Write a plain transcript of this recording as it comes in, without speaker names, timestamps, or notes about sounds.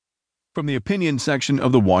From the opinion section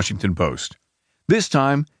of the Washington Post. This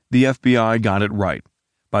time, the FBI got it right.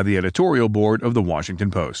 By the editorial board of the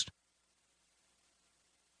Washington Post.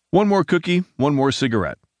 One more cookie, one more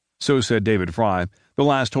cigarette. So said David Fry, the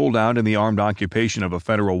last holdout in the armed occupation of a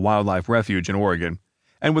federal wildlife refuge in Oregon.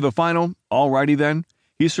 And with a final, "all righty then,"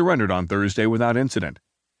 he surrendered on Thursday without incident.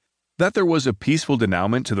 That there was a peaceful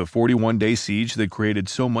denouement to the 41-day siege that created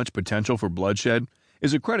so much potential for bloodshed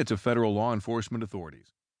is a credit to federal law enforcement authorities.